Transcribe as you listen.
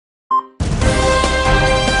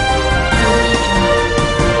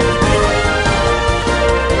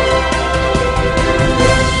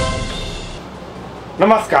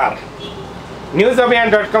नमस्कार।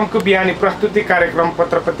 न्यूजअभियान.com को बिहानी प्रस्तुति कार्यक्रम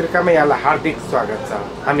पत्रपत्रिकामा यहाँलाई हार्दिक स्वागत छ।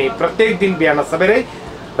 हामी प्रत्येक दिन बिहान सबेरै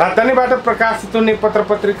राजधानीबाट प्रकाशित हुने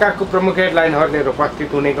पत्रपत्रिकाको प्रमुख हेडलाइनहरू लिएर उपस्थित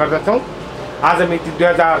हुने गर्दछौँ। आज मिति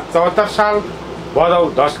 2074 साल भदौ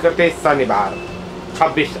 10 गते शनिबार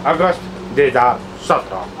 26 अगस्त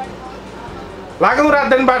 2017। लागौं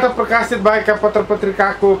राजधानीबाट प्रकाशित भएका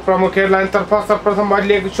पत्रपत्रिकाको प्रमुख हेडलाइनतर्फ सर्वप्रथम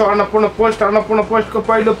अहिलेको छु अन्नपूर्ण पोस्टको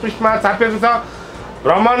पहिलो पृष्ठमा छापिएको छ।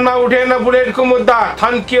 भ्रमणमा उठेन बुलेटको मुद्दा,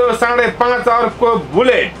 थन्कियो 5.5 अर्बको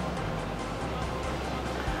बुलेट।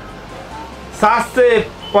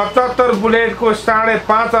 775 बुलेटको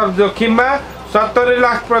 5.5 अर्ब जोखिममा, 70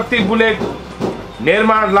 लाख प्रति बुलेट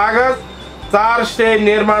निर्माण लागत, 400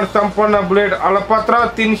 निर्माण सम्पन्न बुलेट अलपत्र,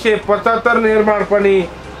 375 निर्माण पनि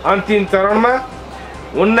अन्तिम चरणमा।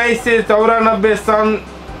 1994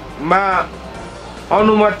 सनमा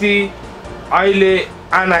अनुमति, अहिले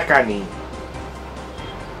आनाकानी।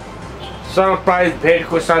 सरप्राइज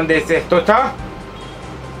भेटको सन्देश यस्तो छ।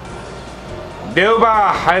 देउबा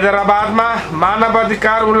हैदराबादमा मानव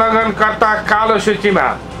अधिकार उल्लङ्घनकर्ता कालो सूचीमा,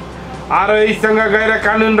 आरोहीसँग गैर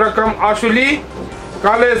कानुन रकम असुली,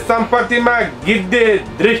 कलेज सम्पत्तिमा गिद्धे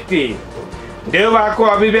दृष्टि। देउबाको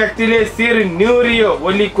अभिव्यक्तिले शिर न्युरियो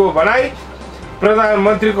ओलीको भनाई,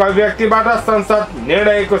 प्रधानमन्त्रीको अभिव्यक्तिबाट संसद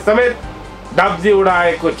निर्णयको समेत डब्जी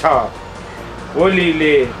उडाएको छ।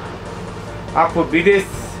 ओलीले आफू विदेश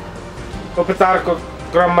उपचारको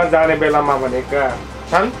क्रममा जाने बेलामा भनेका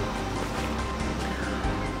छन्।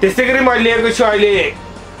 त्यसैगरी मैले लिएको छु अहिले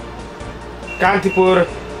कान्तिपुर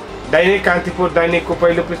दैनिकको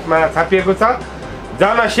पहिलो पृष्ठमा छापिएको छ।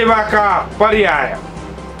 जनसेवाका पर्याय,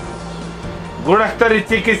 गुणस्तरीय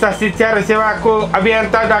चिकित्सा शिक्षा र सेवाको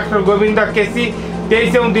अभियन्ता डाक्टर गोविन्द केसी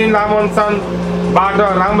 23औं दिन लामो अनसनबाट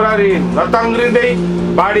राम्ररी नतङ्ग्रिँदै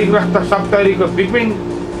बाढीग्रस्त सप्तरीको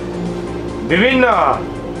विभिन्न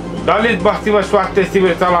दलित बस्तीमा स्वास्थ्य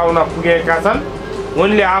शिविर चलाउन पुगेका छन्।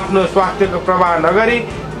 उनले आफ्नो स्वास्थ्यको प्रवाह नगरी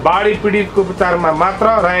बाढी पीडितको उपचारमा मात्र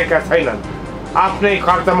रहेका छैनन्, आफ्नै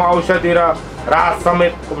खर्चमा औषधि र राहत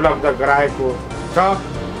समेत उपलब्ध गराएको छ।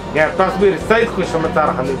 यहाँ तस्बिर सहितको समाचार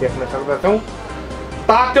हामी देख्न सक्दछौँ।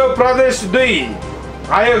 तातो प्रदेश 2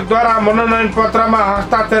 आयोगद्वारा मनोनयन पत्रमा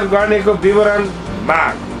हस्ताक्षर गर्नेको विवरण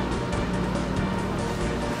माग।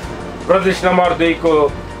 प्रदेश नम्बर 2 को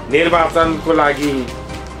निर्वाचनको लागि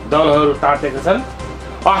दलहरू तातेका छन्।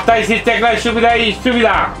 अस्थायी शिक्षकलाई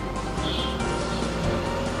सुविधा,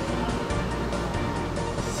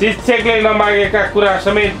 शिक्षकले नमागेका कुरा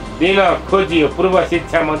समेत दिन खोजियो, पूर्व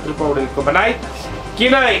शिक्षा मन्त्री पौडेलको भनाई।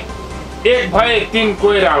 किन एक भए 3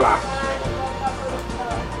 कोइराला?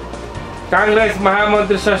 कांग्रेस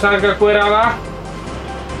महामन्त्री शशाङ्क कोइराला,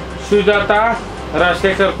 सुजाता र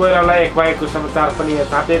शेखर कोइराला एक भएको समाचार पनि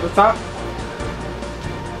यहाँ छापिएको छ।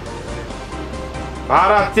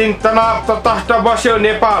 भारत चीन तनाव तटस्थ बस्यो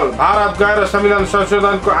नेपाल, भारत गएर संविधान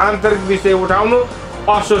संशोधनको आन्तरिक विषय उठाउनु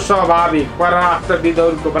अस्वाभाविक,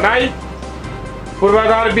 परराष्ट्रविदहरूको भनाई।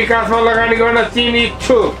 पूर्वाधार विकासमा लगानी गर्न चीन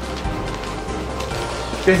इच्छुक।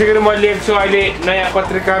 त्यसैगरी मैले लिएको छु अहिले नयाँ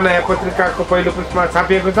पत्रिकाको पहिलो पृष्ठमा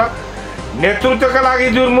छापिएको छ। नेतृत्वका लागि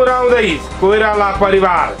जुर्मुराउँदै कोइराला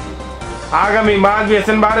परिवार, आगामी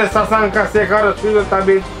महाधिवेशनबारे शशाङ्क शेखर र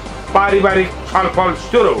सुजाताबीच पारिवारिक छलफल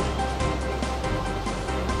सुरु।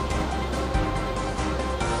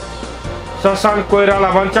 शशाङ्क कोइराला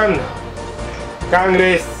भन्छन्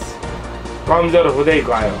कांग्रेस कमजोर हुँदै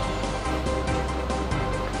गयो।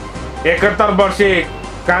 71 वर्षीय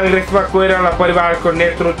कांग्रेसमा कोइराला परिवारको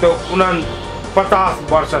नेतृत्व 49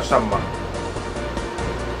 वर्षसम्म।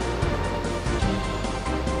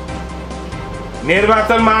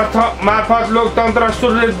 निर्वाचन मार्फत लोकतन्त्र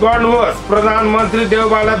सुदृढ गर्नुहोस्, प्रधानमन्त्री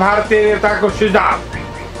देउबालाई भारतीय नेताको सुझाव।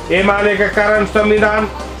 एमालेका कारण संविधान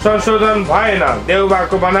संशोधन भएन,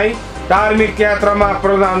 देउबाको भनाई। धार्मिक यात्रामा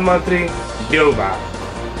प्रधानमन्त्री देउबा।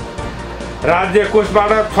 राज्य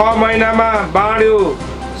कोषबाट 6 महिनामा बाँड्यो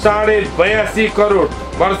 82.5 करोड।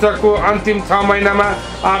 वर्षको अन्तिम 6 महिनामा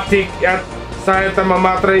आर्थिक सहायतामा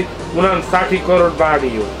मात्रै 59 करोड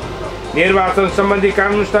बाँडियो। निर्वाचन सम्बन्धी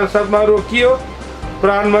कानुन संसदमा रोकियो,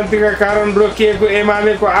 प्रधानमन्त्रीका कारण रोकिएको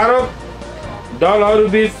एमालेको आरोप।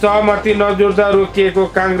 दलहरूबीच सहमति नजुट्दा रोकिएको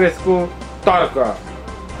कांग्रेसको तर्क।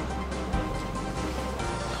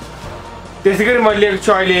 त्यसैगरी मैले लिएको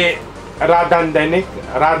छु अहिले राजधानी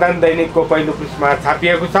दैनिकको पहिलो पृष्ठमा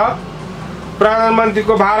छापिएको छ।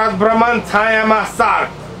 प्रधानमन्त्रीको भारत भ्रमण छायामा सार्क,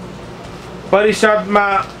 परिषदमा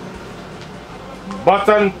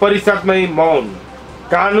वचन परिषदमै मौन।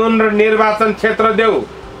 कानुन र निर्वाचन क्षेत्र देऊ,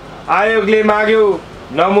 आयोगले माग्यो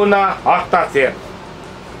नमुना हस्ताक्षर।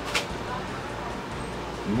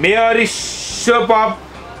 मेयरशिप अफ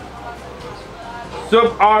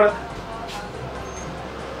शुभ और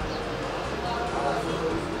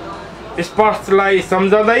स्पष्टलाई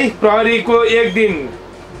सम्झँदै प्रहरीको एक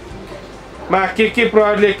दिनमा के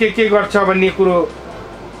प्रहरीले के गर्छ भन्ने कुरो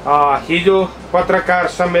हिजो पत्रकार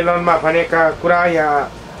सम्मेलनमा भनेका कुरा यहाँ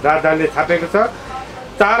राजधानीले छापेको छ।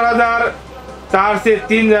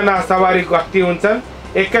 4,403 जना सवारी गस्ती हुन्छन्।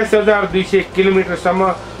 21,200 किलोमिटरसम्म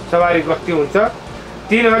सवारी गस्ती हुन्छ।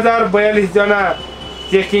 3,042 जना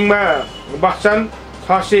चेकिङमा बस्छन्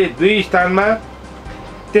 602 स्थानमा।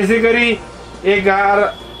 त्यसै गरी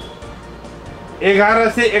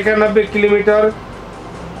 1191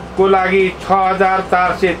 किलोमिटरको लागि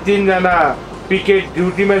 6,403 जना पिकेट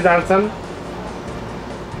ड्युटीमा जान्छन्।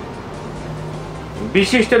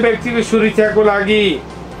 विशिष्ट व्यक्तिको सुरक्षाको लागि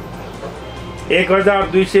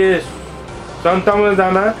 1,257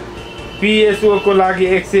 जना, पिएसओ को लागि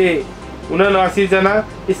 179 जना,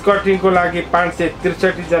 स्कटिङको लागि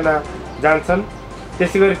 563 जना जान्छन्।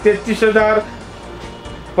 त्यसै गरी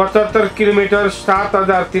 33,075 किलोमिटर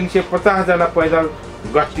 7,350 जना पैदल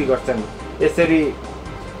गस्ती गर्छन्। यसरी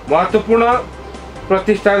महत्त्वपूर्ण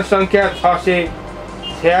प्रतिष्ठान संख्या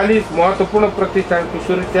 646, महत्त्वपूर्ण प्रतिष्ठानको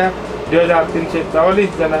सुरक्षा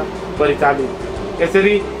 2,344 जना परिचालित।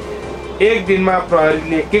 यसरी एक दिनमा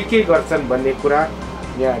प्रहरीले के गर्छन् भन्ने कुरा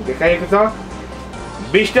यहाँ देखाएको छ।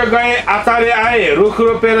 विष्ट गए आचार्य आए, रुख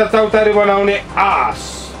रोपेर चौतारी बनाउने आश।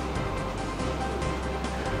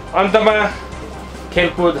 अन्तमा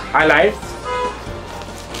खेलकुद हाइलाइट्स।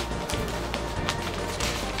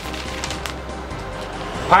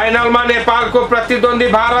 फाइनलमा नेपालको प्रतिद्वन्दी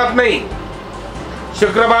भारत नै।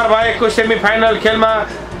 शुक्रबार भएको सेमिफाइनल खेलमा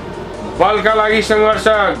बलका लागि सङ्घर्ष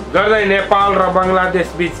गर्दै नेपाल र बङ्गलादेश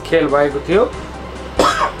बीच खेल भएको थियो।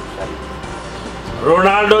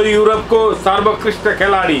 रोनाल्डो युरोपको सर्वोत्कृष्ट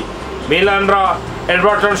खेलाडी मिलान र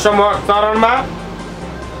एभर्टन समूह चरणमा,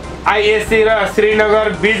 आइएससी र श्रीनगर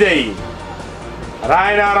विजयी,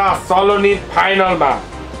 रायना र सलोनी फाइनलमा,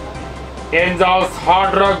 एन्जल्स हट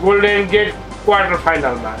र गोल्डन गेट क्वार्टर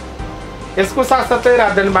फाइनलमा। यसको साथसाथै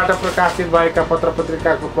राजधानीबाट प्रकाशित भएका पत्र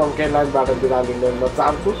पत्रिकाको प्रमुख हेडलाइनबाट बिदा लिन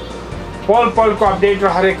चाहन्छु। पल पलको अपडेट र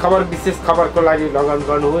हरेक खबर, विशेष खबरको लागि लगन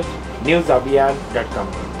गर्नुहोस् newsabiyan.com।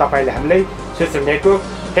 तपाईले हामीलाई social network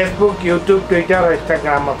Facebook, YouTube, Twitter र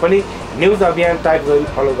इन्स्टाग्राममा पनि न्युज अभियान टाइप गरी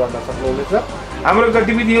फलो गर्न सक्नुहुनेछ। हाम्रो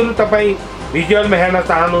गतिविधिहरू तपाईँ भिजुअलमा हेर्न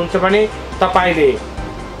चाहनुहुन्छ भने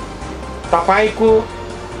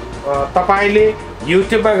तपाईले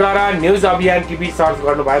युट्युबमा गएर न्युज अभियान टिभी सर्च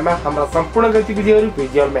गर्नु भएमा हाम्रा सम्पूर्ण गतिविधिहरू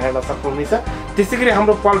भिजुअलमा हेर्न सक्नुहुनेछ। त्यसैगरी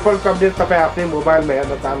हाम्रो पल पलको अपडेट तपाईँ आफ्नै मोबाइलमा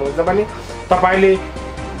हेर्न चाहनुहुन्छ भने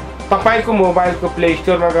तपाईको मोबाइलको प्ले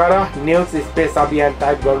स्टोरमा गएर न्युज स्पेस अभियान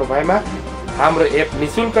टाइप गर्नु भएमा हाम्रो एप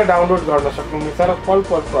निशुल्क डाउनलोड गर्न सक्नुहुनेछ र पल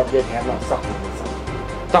पलको अपडेट हेर्न सक्नुहुनेछ।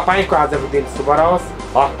 तपाईको आजको दिन शुभ रहोस्।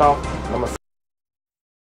 हस्त नमस्कार।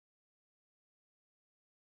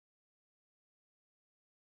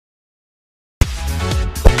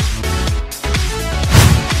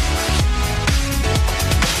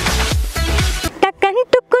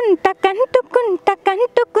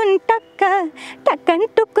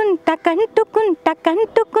 टकन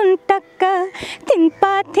टुकुन टक्का, तीन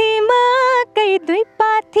पाथीमा कै दुई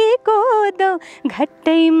पाथी कोदो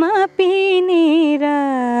घट्टैमा पिनेर।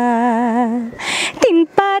 तीन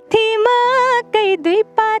पाथीमा कै दुई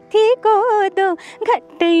पाथी कोदो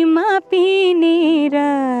घट्टैमा पिनेर।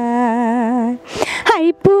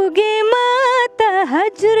 आइपुगेमा त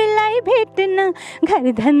हजुरलाई भेट्न घर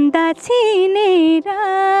धन्दा छिनेर।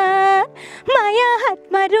 माया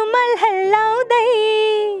हातमा रुमाल हल्लाउँदै,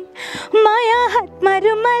 माया हातमा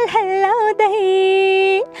रुमाल हल्लाउँदै,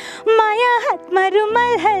 माया हातमा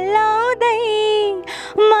रुमाल हल्लाउँदै,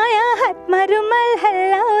 माया हातमा रुमाल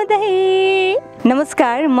हल्लाउँदै।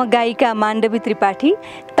 नमस्कार, म गायिका माण्डवी त्रिपाठी।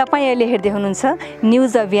 तपाईँ अहिले हेर्दै हुनुहुन्छ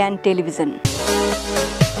न्युज अभियान टेलिभिजन।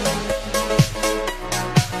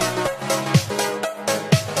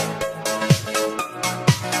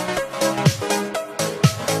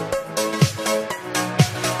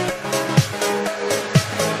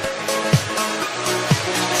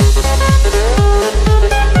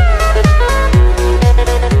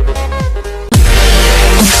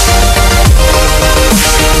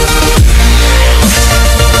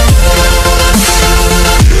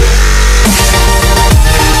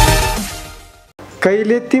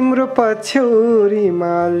 कहिले तिम्रो पछ्यौरी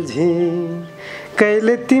माल्झे,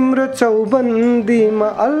 कहिले तिम्रो चौबन्दीमा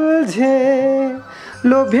अल्झे।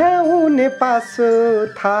 लोभ्याउने पासो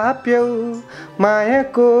थाप्यौ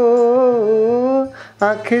मायाको,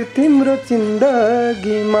 आखिर तिम्रो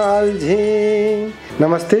जिन्दगीमा अल्झे।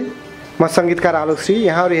 नमस्ते, म सङ्गीतकार आलोक श्री।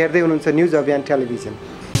 यहाँहरू हेर्दै हुनुहुन्छ न्युज अभियान टेलिभिजन।